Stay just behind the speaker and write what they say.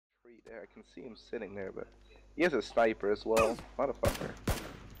be there. I can see him sitting there, but he has a sniper as well. Motherfucker.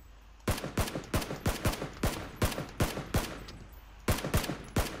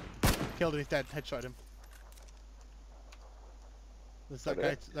 Killed him, he's dead. Headshot him. There's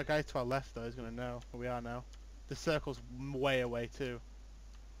that guy to our left though is gonna know where we are now. The circle's way away too.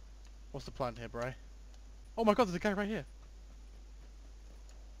 What's the plan here, Bri? Oh my god, there's a guy right here.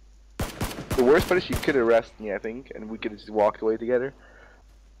 The worst part is you could arrest me, I think, and we could just walk away together.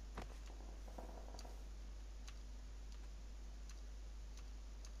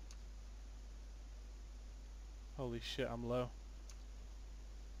 Holy shit, I'm low.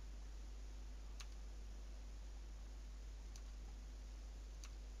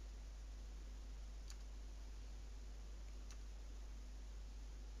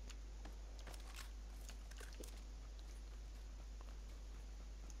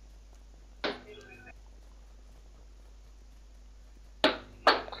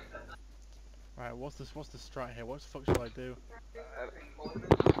 Right, what's the strat here? What the fuck should I do?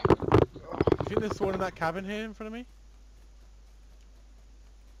 You think there's someone in that cabin here in front of me?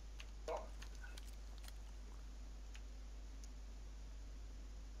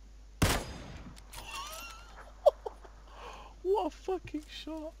 What a fucking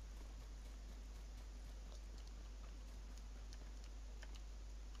shot!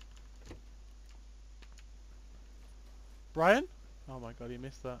 Brian? Oh my god, he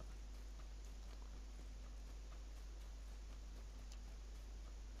missed that.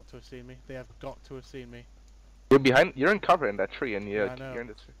 To have seen me. They have got to have seen me. You're behind. You're in cover in that tree, and you're Yeah, in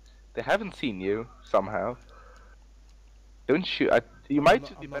the tree. They haven't seen you somehow. Don't shoot. You might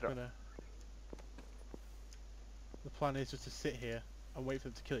just be better. Gonna... The plan is just to sit here and wait for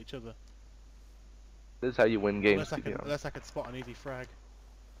them to kill each other. This is how you win games. Unless I could spot an easy frag.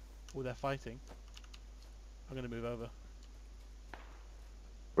 Oh, they're fighting. I'm gonna move over.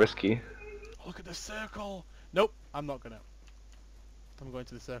 Risky. Oh, look at the circle. Nope, I'm not gonna. I'm going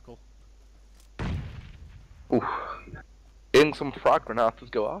to the circle. Ooh. Getting some frog grenades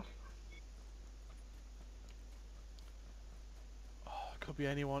go off. Oh, could be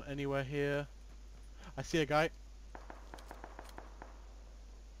anyone, anywhere here. I see a guy.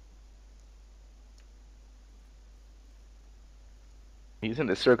 He's in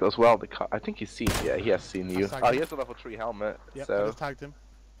the circle as well. I think he's seen. Yeah, he has seen you. Oh, he has a level 3 helmet. Yep, so. I just tagged him.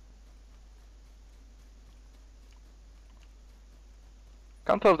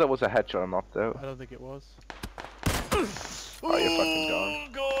 Can't tell if that was a headshot or not, though. I don't think it was. Oh, you're fucking gone. Oh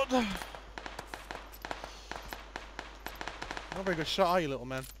god! Not a very good shot, are you, little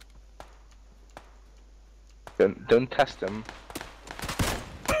man? Don't test him.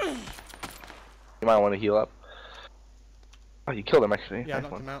 You might want to heal up. Oh, you killed him actually. Yeah, I nice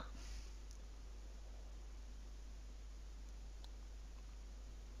knocked him out.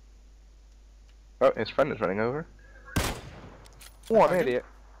 Oh, his friend is running over. What an idiot.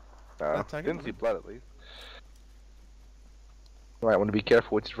 Didn't see blood at least. You might want to be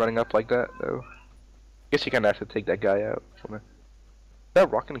careful with just running up like that, though. Guess you kind of have to take that guy out. Is that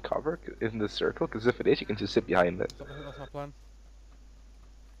rock and cover in the circle? Because if it is, you can just sit behind it. That's my plan.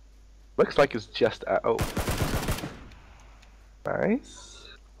 Looks like it's just oh. Nice.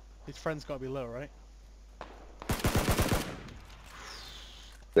 His friend's got to be low, right?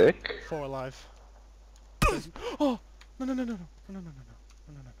 Sick. 4 alive. Oh! No, no, no, no, no, no, no, no, no,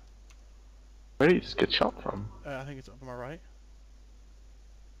 no, no, no. Where did you just get shot from? I think it's up on my right.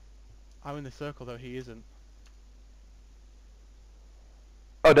 I'm in the circle though, he isn't.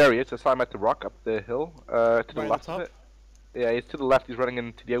 Oh, there he is. I saw him at the rock up the hill. To the Right left on of the it. Yeah, he's to the left. He's running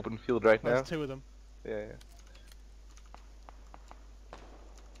into the open field right now. There's 2 of them. Yeah.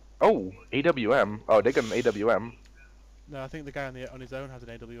 Oh, AWM. Oh, they got an AWM. No, I think the guy on his own has an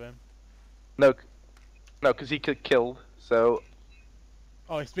AWM. No, because he got killed. So.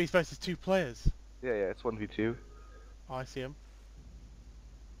 Oh, he's versus 2 players. Yeah, it's 1v2. Oh, I see him.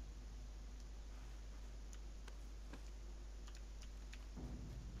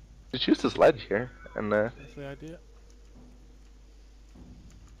 Just use this ledge here, and That's the idea.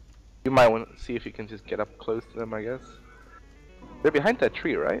 you might want to see if you can just get up close to them. I guess they're behind that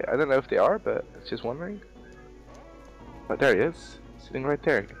tree, right? I don't know if they are, but it's just wondering. But there he is, sitting right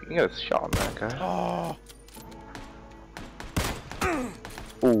there. You can get a shot on that guy. Oh!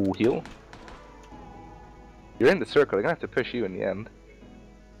 Ooh, heal. You're in the circle. They're gonna have to push you in the end.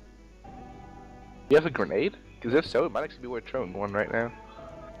 You have a grenade? Because if so, it might actually be worth throwing one right now.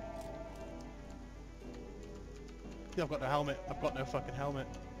 Yeah, I've got no helmet. I've got no fucking helmet.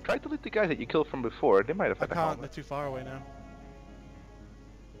 Try to loot the guys that you killed from before. They might have I had a can't. helmet. They're too far away now.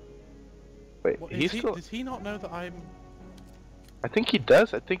 Wait, What, he's still. Does he not know that I'm? I think he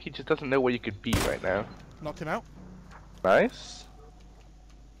does. I think he just doesn't know where you could be right now. Knocked him out. Nice.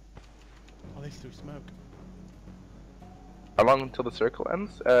 Oh, they threw smoke. How long until the circle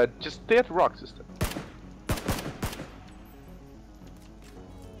ends? Just stay at the rock system.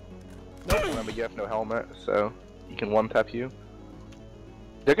 Nope. Remember, you have no helmet, so he can one-tap you.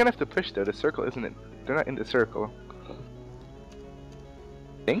 They're gonna have to push though. The circle isn't it? They're not in the circle.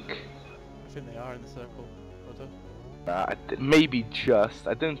 Think? I think they are in the circle. Maybe just.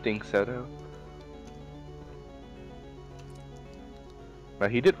 I don't think so though. Now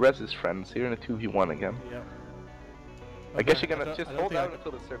he did res his friends. So you're in a 2v1 again. Yeah. I guess you're gonna just hold out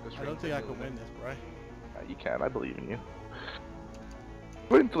until the circle. I don't think I can win this, bro. You can. I believe in you.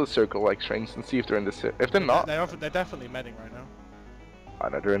 Wait until the circle like shrinks and see if they're in the circle. If they're not, they're definitely medding right now. I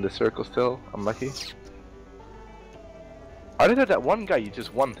know they're in the circle still. Unlucky. I did that one guy you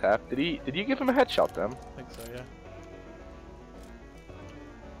just one tap. Did you give him a headshot then? I think so, yeah.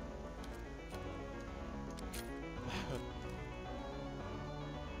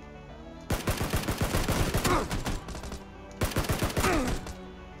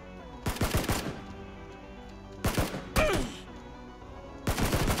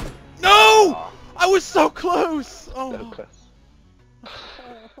 No! I was so close! Oh. So close.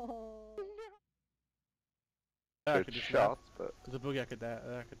 I Good shots, but there's a boogie I could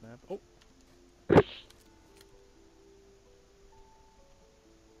nab. Oh.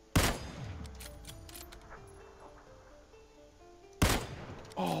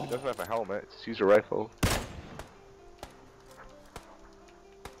 Oh. He doesn't have a helmet. Just use a rifle.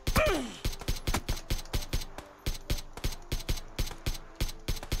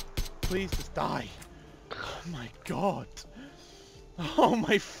 Please just die. Oh my god. Oh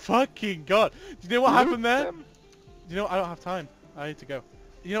my fucking god. Do you know what happened there? You know, I don't have time. I need to go.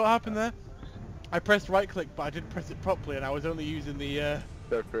 You know what happened there? I pressed right click, but I didn't press it properly, and I was only using the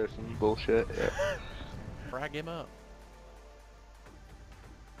third person bullshit. Yeah. Frag him up.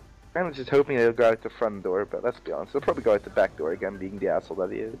 I was just hoping they'll go out the front door, but let's be honest, they'll probably go out the back door again, being the asshole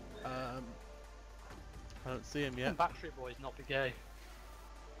that he is. I don't see him yet. How can Backstreet Boys not be gay?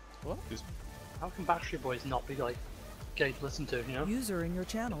 What? How can Backstreet Boys not be like gay to listen to? You know. User in your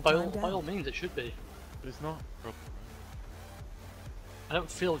channel By timed all out. means, it should be. But it's not. I don't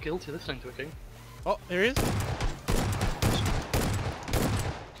feel guilty listening to it, King. Oh, there he is.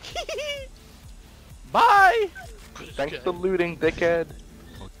 Bye! Thanks for looting, dickhead.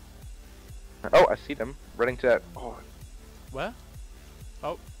 Oh, I see them running to that. Oh, Where?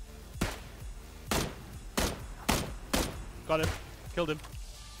 Oh. Got him. Killed him.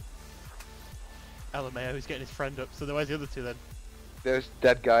 LMAO, he's getting his friend up. So where's the other two then? there's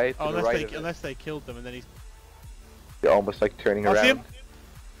that guy to Oh, the right. unless they killed them and then he's... They're almost like turning I around. see him.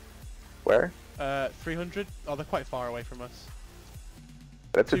 Where? 300. Oh, they're quite far away from us.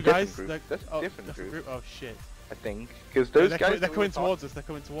 That's a Two different guys. group. That's a different group. Oh shit. I think, because those they're guys. they're coming towards us. They're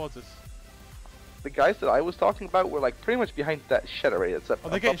coming towards us. The guys that I was talking about were like pretty much behind that shed area. That's up. Oh,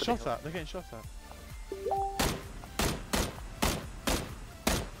 they're getting shot at. They're getting shot at.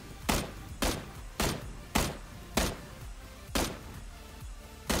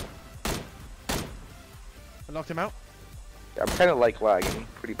 I knocked him out. I'm kind of like lagging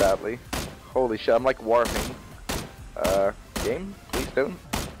pretty badly. Holy shit! I'm like warping. Game, please don't.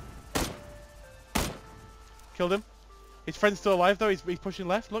 Killed him. His friend's still alive though. He's pushing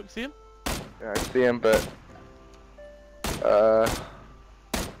left. Look, see him? Yeah, I see him, but you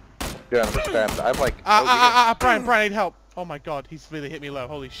don't understand. I'm like. Brian, I need help. Oh my god, he's really hit me low.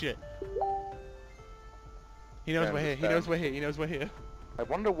 Holy shit. He knows we're here. He knows we're here. He knows we're here. I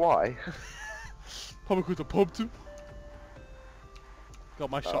wonder why. Probably because the pub too. Got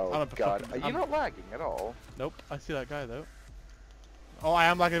my shot. Oh I'm a god, fucking, are you not lagging at all? Nope, I see that guy though. Oh, I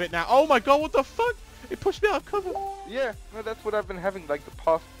am lagging a bit now. Oh my god, what the fuck? It pushed me out of cover. Yeah, no, that's what I've been having like the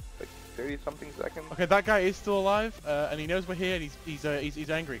past like 30 something seconds. Okay, that guy is still alive, and he knows we're here, and he's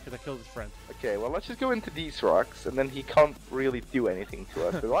angry because I killed his friend. Okay, well let's just go into these rocks, and then he can't really do anything to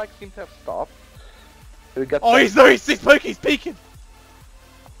us. The rocks seem to have stopped. So we got Oh, he's poking, he's peeking.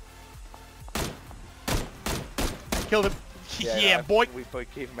 Killed him. Yeah, no, boy. We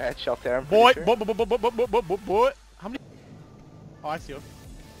both gave him a headshot there. I'm Boy, pretty sure. boy. How many? Oh, I see him.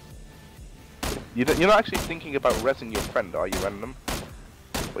 You're not actually thinking about resing your friend, are you, random?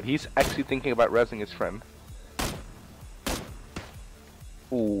 But he's actually thinking about resing his friend.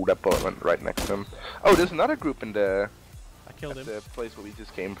 Ooh, that bullet went right next to him. Oh, there's another group in the. I killed him. The place where we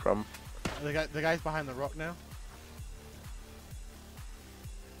just came from. The guy's behind the rock now.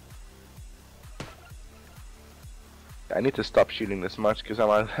 I need to stop shooting this much because I'm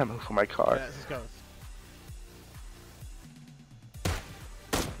out of ammo for my car. Yeah, let's just go.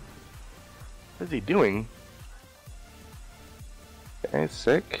 What is he doing? Okay,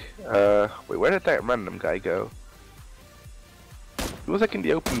 sick. Wait, where did that random guy go? He was like in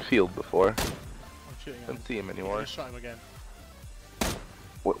the open field before. I'm shooting at him. Don't see him I anymore. just shot him again.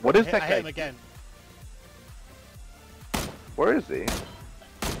 What is that I guy? hit him again. Where is he?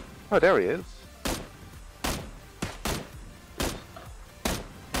 Oh, there he is. Hit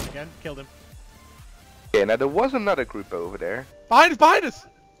him again. Killed him. Okay, now there was another group over there. Behind us! Behind us!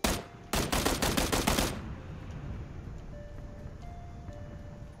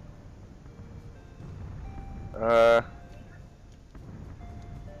 Oh,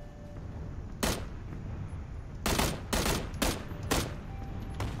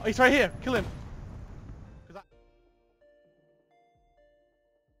 he's right here. Kill him.